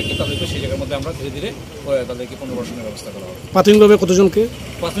পাওয়ার সাপেক্ষে তাদেরকে সেই জায়গার মধ্যে আমরা ধীরে ধীরে তাদেরকে পুনর্বাসনের ব্যবস্থা করা হবে প্রাথমিকভাবে কতজনকে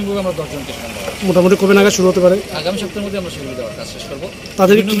প্রাথমিকভাবে আমরা 10 জনকে মোটামুটি কবে নাগাদ শুরু হতে পারে আগামী সপ্তাহের মধ্যে আমরা সেগুলো দেওয়ার কাজ শেষ করবো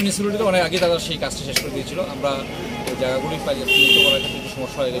তাদের মিউনিসিপ্যালিটিতে অনেক আগে তারা সেই কাজটা শেষ করে দিয়েছিল আমরা জায়গাগুলি চিহ্নিত করার ক্ষেত্রে একটু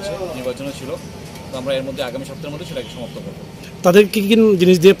সমস্যা হয়ে গেছে নির্বাচনও ছিল তো আমরা এর মধ্যে আগামী সপ্তাহের মধ্যে সেটাকে সমাপ্ত করবো তাদের কি কি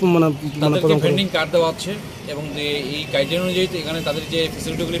জিনিস দিয়ে তাদেরকে ভেন্ডিং কার্ড দেওয়া হচ্ছে এবং এই গাইডলাইন অনুযায়ী এখানে তাদের যে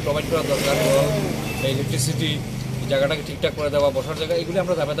ফেসিলিটিগুলি প্রোভাইড করা দরকার ইলেকট্রিসিটি জায়গাটাকে ঠিকঠাক করে দেওয়া বসার জায়গা এগুলি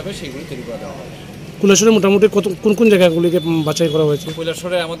আমরা ধাপে ধাপে সেইগুলি তৈরি করে দেওয়া হবে কৈলাসহরে মোটামুটি কোন জায়গাগুলিকে বাছাই করা হয়েছে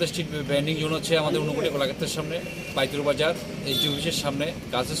কৈলাসহরে আমাদের স্ট্রিট ভেন্ডিং জোন হচ্ছে আমাদের উনকোটি কলাক্ষেত্রের সামনে পাইতুর বাজার এইচডি অফিসের সামনে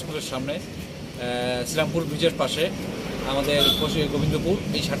গার্লস স্কুলের সামনে শ্রীরামপুর ব্রিজের পাশে আমাদের গোবিন্দপুর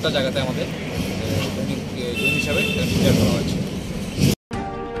এই 7টা জায়গাতে আমাদের ভেন্ডিং জোন হিসাবে ডিক্লেয়ার করা হয়েছে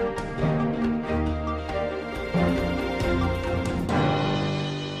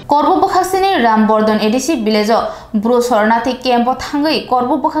Koktwma Rambordon edisi bilejo bro Swrangchati campo thangai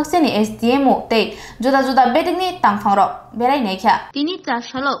Koktwma SDMO tei juda bedingni tangphangro berai naikha tini 4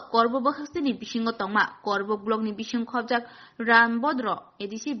 salo Koktwma bisingo tongma Koktwma ni bising khobjak Rambordro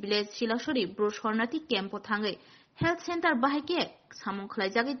edisi village silashori bro Swrangchati campo thangai health center bahike samung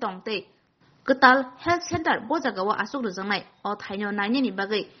khlaijagi tongtei Ketal health center bojagawa asuk rujangnai o thaino naini ni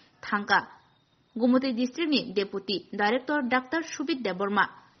bagai thangka Gumoti district ni deputy director Dr. Subit Deborma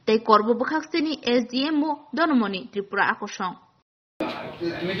tei Koktwma SDMO Donmoni Tripura আকর্ষণ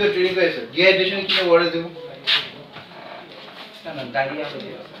তুমি তো training করেছো dehydration কি word দেব না diarrhoea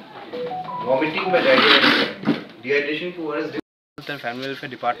vomiting বা diarrhoea dehydration কি word দেব তার family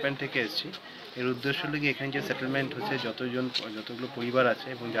welfare department থেকে এসেছি এর উদ্দেশ্য হলো কি এখানে যে সেটেলমেন্ট হচ্ছে যতগুলো পরিবার আছে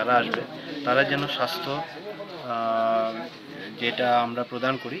এবং যারা আসবে তারা যেন স্বাস্থ্য যেটা আমরা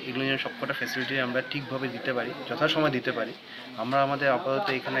প্রদান করি এগুলো যেন সবকটা ফ্যাসিলিটি আমরা ঠিকভাবে দিতে পারি যথাসময়ে দিতে পারি আমরা আমাদের আপাতত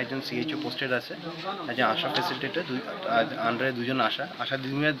এখানে একজন সিএইচও পোস্টেড আছে একজন আশা ফ্যাসিলিটেটর আন্ডারে দুজন আশা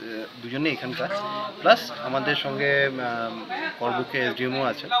দুজনে এখানকার প্লাস আমাদের সঙ্গে করবুকে এসডিএমও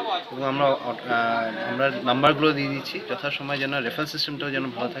আছে এবং আমরা নাম্বারগুলো দিয়ে দিচ্ছি যথাসময়ে যেন রেফারেল সিস্টেমটাও যেন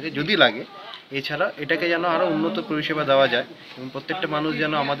ভালো থাকে যদি লাগে এছাড়া এটাকে যেন আরও উন্নত পরিষেবা দেওয়া যায় এবং প্রত্যেকটা মানুষ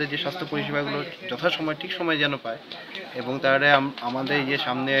যেন আমাদের যে স্বাস্থ্য পরিষেবাগুলো যথাসময় ঠিক সময় যেন পায় এবং তারা আমাদের যে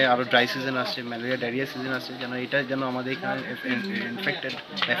সামনে আরও ড্রাই সিজন আসছে ম্যালেরিয়া ডায়রিয়া সিজন আসছে যেন এটা যেন আমাদের এখানে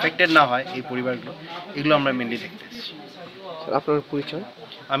এফেক্টেড না হয় এই পরিবারগুলো এগুলো আমরা মেনলি দেখতে এসেছি স্যার আপনার পরিচয়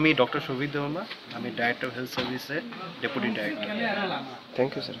আমি ডক্টর সুবিত দেবর্মা আমি ডাইরেক্টর অফ হেলথ সার্ভিসের deputy director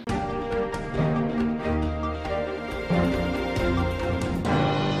thank you sir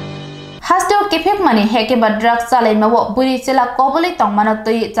Hasteo kepek mani heke ba drugs chalai mawo buri chela koboli tongmano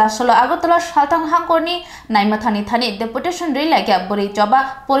tui jasolo agotala saltang hangkorni naimathani thani deputation relagya buri joba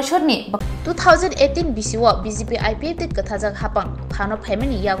porishod ni 2018 BCO BJP IPF te kathajak hapang phano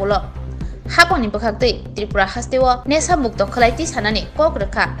phaimani yagolo hapangni bakhaktei Tripura hasteo nesa mukto khlaiti sanani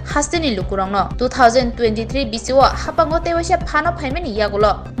kokrakha hasteni lukurongno 2023 BCO hapango tewase phano phaimani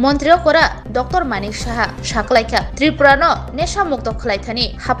yagolo মন্ত্রী করা doctor Manik Saha সাকলাইকা Tripura ন নেশা মুক্ত খলাইথানি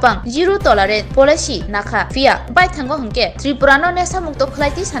হাপাং zero tolerance policy নাখা ফিয়া বাইথাঙ্গো হংকে ত্রিপুরা ন নেশা মুক্ত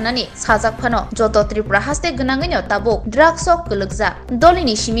খলাইতি সানানি সাজাক Fanon যত ত্রিপুরা হাস্তে গনাঙ্গিনো তাবুক drugs কলকজা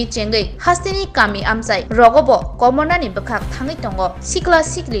দলিনি Simi চেঙ্গৈ হাস্তেনি কামি আমচাই রগব কমনানি বখাক থাঙ্গি তঙ্গ সিকলা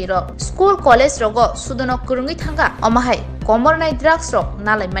সিকলি র স্কুল কলেজ রগ Sudan কুরুঙ্গি থাঙ্গা অমাহাই komornai drugs rok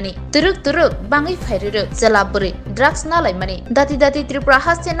nalaimani turuk bangi phairuru jalaburi drugs nalaimani dati Tripura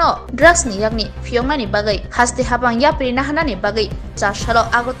haste no drugs ni yakni phiongmani bagai haste habang yapri nahanani bagai Chashalo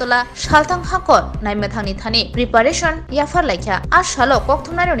Agotola Shaltang Hakor Naimathani Thani Preparation Yafar Laikha Ashalo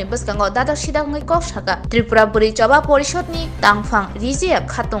Koktwma ni Buskango Dada Shidangai Koshaka Tripura Buri Joba Porishotni Tangfang Rizia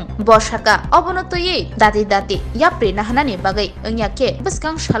Khatung Boshaka Obonotoye Dati Yapri Nahanani Bagai Unyake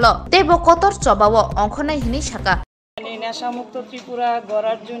Buskang Shalo Debo Kotor Jobawo Onkhonai Hini Shaka নেশামুক্ত Tripura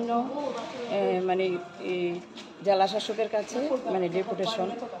গড়ার জন্য মানে জেলা শাসকের কাছে মানে deputation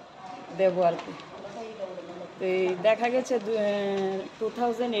দেব আর কি। তো দেখা গেছে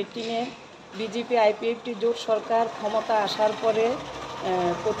 2018-এ বিজেপি আইপিএফটি জোট সরকার ক্ষমতা আসার পরে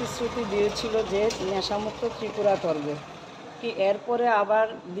প্রতিশ্রুতি দিয়েছিল যে নেশামুক্ত ত্রিপুরা করবে কি এরপরে আবার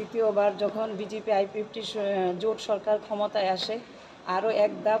দ্বিতীয়বার যখন বিজেপি আইপিএফটি জোট সরকার ক্ষমতায় আসে আরও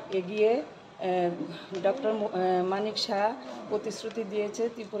এক ধাপ এগিয়ে ডক্টর মানিক শাহ প্রতিশ্রুতি দিয়েছে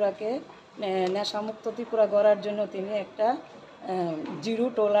ত্রিপুরাকে নেশামুক্ত ত্রিপুরা গড়ার জন্য তিনি একটা জিরো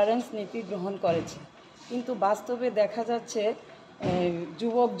টলারেন্স নীতি গ্রহণ করেছে। কিন্তু বাস্তবে দেখা যাচ্ছে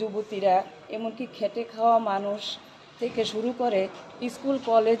যুবক যুবতীরা এমনকি খেটে খাওয়া মানুষ থেকে শুরু করে স্কুল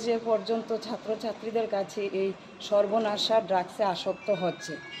কলেজে পর্যন্ত ছাত্রছাত্রীদের কাছে এই সর্বনাশা ড্রাগসে আসক্ত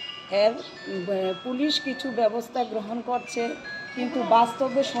হচ্ছে। এর পুলিশ কিছু ব্যবস্থা গ্রহণ করছে কিন্তু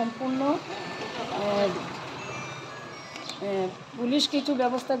বাস্তবে সম্পূর্ণ পুলিশ কিছু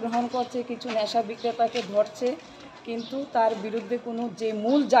ব্যবস্থা গ্রহণ করছে, কিছু নেশা বিক্রেতাকে ধরছে কিন্তু তার বিরুদ্ধে কোনো যে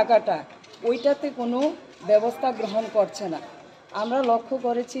মূল জায়গাটা ওইটাতে কোনো ব্যবস্থা গ্রহণ করছে না। আমরা লক্ষ্য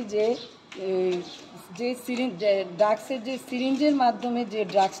করেছি যে ড্রাগসের যে সিরিঞ্জের মাধ্যমে যে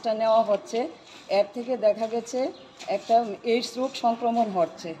ড্রাগসটা নেওয়া হচ্ছে এর থেকে দেখা গেছে একটা এইডস রোগ সংক্রমণ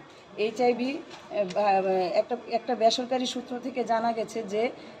হচ্ছে। HIV একটা বেসরকারি সূত্র থেকে জানা গেছে যে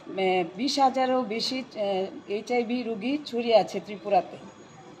 20,000-এরও বেশি HIV রোগী ছড়িয়ে আছে ত্রিপুরাতে।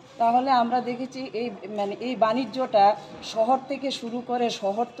 তাহলে আমরা দেখেছি এই বাণিজ্যটা শহর থেকে শুরু করে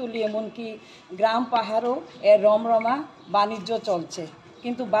শহরতলি এমনকি গ্রাম পাহাড়ও এর রমরমা বাণিজ্য চলছে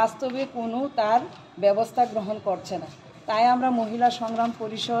কিন্তু বাস্তবে কোনো তার ব্যবস্থা গ্রহণ করছে না। তাই আমরা মহিলা সংগ্রাম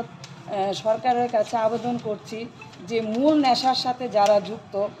পরিষদ সরকারের কাছে আবেদন করছি যে মূল নেশার সাথে যারা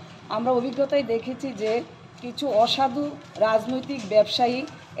যুক্ত, আমরা অভিজ্ঞতায় দেখেছি যে কিছু অসাধু রাজনৈতিক ব্যবসায়ী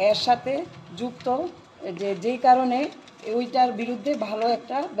এর সাথে যুক্ত, যেই কারণে ওইটার বিরুদ্ধে ভালো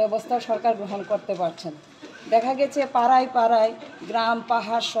একটা ব্যবস্থা সরকার গ্রহণ করতে পারছেন। দেখা গেছে পাড়ায় পাড়ায় গ্রাম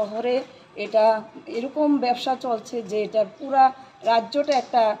পাহাড় শহরে এটা এরকম ব্যবসা চলছে যে এটা পুরা রাজ্যটা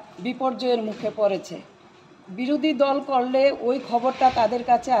একটা বিপর্যয়ের মুখে পড়েছে। বিরোধী দল করলে ওই খবরটা তাদের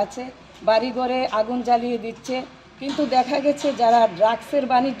কাছে আছে, বাড়িঘরে আগুন জ্বালিয়ে দিচ্ছে, কিন্তু দেখা গেছে যারা ড্রাগসের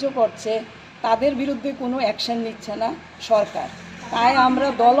বাণিজ্য করছে তাদের বিরুদ্ধে কোনো অ্যাকশন নিচ্ছে না সরকার। তাই আমরা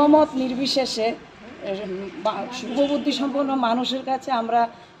দলমত নির্বিশেষে শুভবুদ্ধি সম্পন্ন মানুষের কাছে আমরা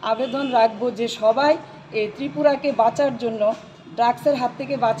আবেদন রাখবো যে সবাই এই ত্রিপুরাকে বাঁচার জন্য, ড্রাগসের হাত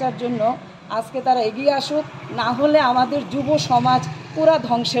থেকে বাঁচার জন্য আজকে তারা এগিয়ে আসুক, না হলে আমাদের যুব সমাজ পুরা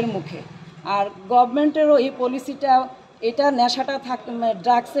ধ্বংসের মুখে। আর গভর্নমেন্টেরও এই পলিসিটা এটা নেশাটা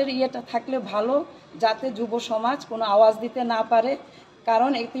ড্রাগসের ইয়েটা থাকলে ভালো, যাতে যুব সমাজ কোনো আওয়াজ দিতে না পারে।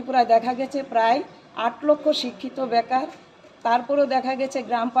 কারণ এই ত্রিপুরায় দেখা গেছে প্রায় 8 লক্ষ শিক্ষিত বেকার, তারপরেও দেখা গেছে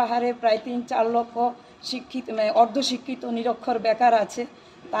গ্রাম পাহাড়ে প্রায় 3-4 লক্ষ শিক্ষিত অর্ধশিক্ষিত নিরক্ষর বেকার আছে।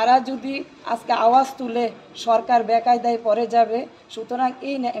 তারা যদি আজকে আওয়াজ তুলে সরকার বেকায়দায় পড়ে যাবে। সুতরাং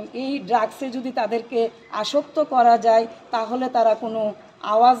এই ড্রাগসে যদি তাদেরকে আসক্ত করা যায় তাহলে তারা কোনো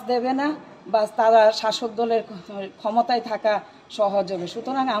আওয়াজ দেবে না বা তারা শাসক দলের ক্ষমতায় থাকা সহজ হবে।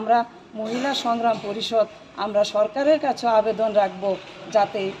 সুতরাং আমরা মহিলা সংগ্রাম পরিষদ আমরা সরকারের কাছে আবেদন রাখব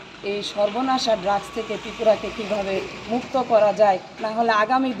যাতে এই সর্বনাশা ড্রাগস থেকে ত্রিপুরাকে কীভাবে মুক্ত করা যায়, না হলে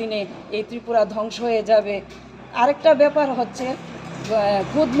আগামী দিনে এই ত্রিপুরা ধ্বংস হয়ে যাবে। আরেকটা ব্যাপার হচ্ছে,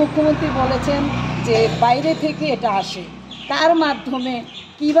 খুদ মুখ্যমন্ত্রী বলেছেন যে বাইরে থেকে এটা আসে, তার মাধ্যমে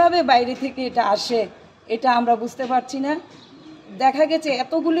কিভাবে বাইরে থেকে এটা আসে এটা আমরা বুঝতে পারছি না। দেখা গেছে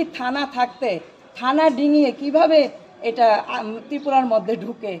এতগুলি থানা থাকতে থানা ডিঙিয়ে কিভাবে এটা ত্রিপুরার মধ্যে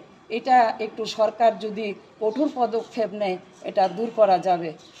ঢুকে, এটা একটু সরকার যদি কঠোর পদক্ষেপ নেয় এটা দূর করা যাবে।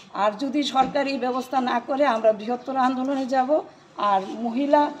 আর যদি সরকার এই ব্যবস্থা না করে আমরা বৃহত্তর আন্দোলনে যাব, আর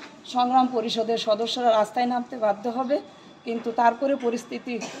মহিলা সংগ্রাম পরিষদের সদস্যরা রাস্তায় নামতে বাধ্য হবে, কিন্তু তারপরে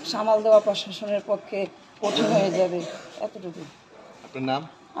পরিস্থিতি সামাল দেওয়া প্রশাসনের পক্ষে কঠিন হয়ে যাবে। এতটুকু। আপনার নাম?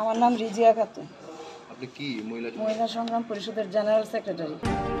 আমার নাম রিজিয়া খাতুন। আপনি কি মহিলা সংগ্রাম পরিষদের general secretary.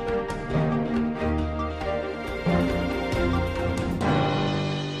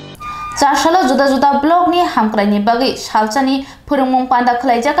 Charsalo juda juda blog ni hamkraini bagi salchani phurungmung panda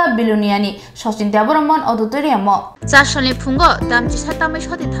khlaijaka biluniani Sochin Deboromon auditorium Charsalni phungo damchi satamai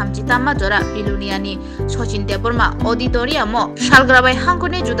soti thamchi tamma jora biluniani Sochin Deborma auditorium salgrabai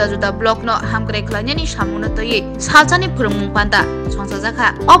hangkoni juda juda blog no hamkrai khlainani samuno toyi salchani phurungmung panda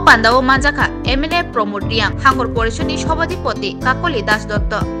songsajaka o panda o manjaka MNA promotiam hangkor porishoni সভাধিপতি কাকলি দাস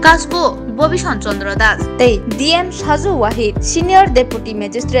দত্ত কাসবু ববিশন চন্দ্র দাস তেই DM Saju Wahid senior deputy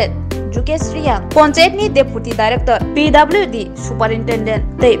magistrate जुकेश Reang panchayat नि deputy director PWD superintendent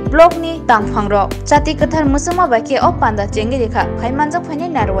ते block नि तांगफांगरो जाति कथार मुसमा बाके अ पांदा चेंगे रेखा फाइमानजा फाइने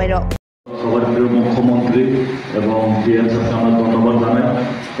नारवाइरो সবার প্রিয় মুখ্যমন্ত্রী এবং ডিএম সাহেবকে আমরা ধন্যবাদ জানাই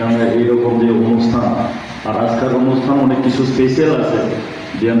কারণ এইরকম যে অনুষ্ঠান আর আজকের অনুষ্ঠান অনেক কিছু স্পেশাল আছে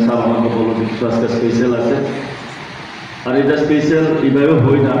ডিএম সাহেব আমাকে বলল যে কিছু আজকে স্পেশাল আছে আর এটা স্পেশাল এইভাবে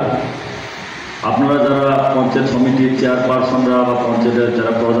হয় না আপনারা যারা পঞ্চায়েত সমিতির চেয়ারপারসনরা বা পঞ্চায়েতের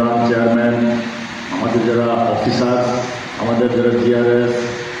যারা প্রধান চেয়ারম্যান আমাদের যারা অফিসার আমাদের যারা জিআরএস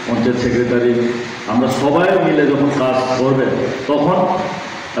পঞ্চায়েত সেক্রেটারি আমরা সবাই মিলে যখন কাজ করবে তখন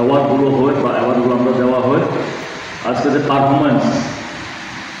অ্যাওয়ার্ডগুলো হয় বা অ্যাওয়ার্ডগুলো আমরা দেওয়া হয় আজকে যে পারফরমেন্স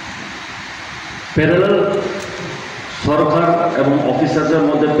প্যারালাল সরকার এবং অফিসারদের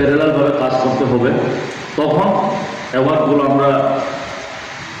মধ্যে প্যারালালভাবে কাজ করতে হবে তখন অ্যাওয়ার্ডগুলো আমরা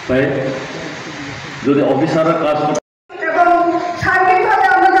পাই যদি অফিসাররা কাজ করে এবং সার্বিকভাবে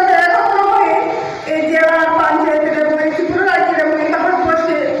আমাদের একত্র হয়ে এই জেলা পঞ্চায়েতের এবং ত্রিপুরা রাজ্যের এবং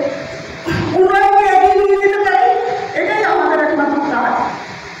ভারতবর্ষে উন্নয়নকে এগিয়ে নিয়ে যেতে পারি এটাই আমাদের একমাত্র কাজ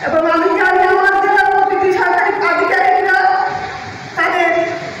এবং আমি জানি আমার জেলার প্রতিটি সরকারি আধিকারিকরা তাদের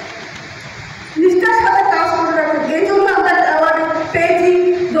নিষ্ঠার সাথে কাজ করে রাখেন এই জন্য আমরা অ্যাওয়ার্ড পেয়েছি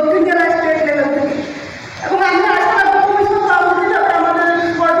দক্ষিণ জেলা স্টেট লেভেল থেকে এবং আমরা আশা রাখবো ভবিষ্যতে আমাদের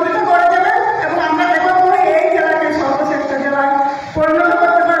সহযোগিতা করে যাবেন এবং আমরা একত্রে এই জেলাকে সর্বশ্রেষ্ঠ জেলায় পরিণত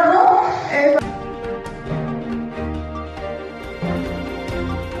করতে পারবো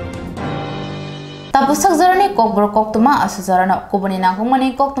Tapusak zarani Kokborok Koktwma asa zarana kubani nangkungmani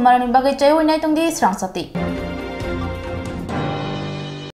Koktwma ni bagai chayo inai tungdi Swrangchati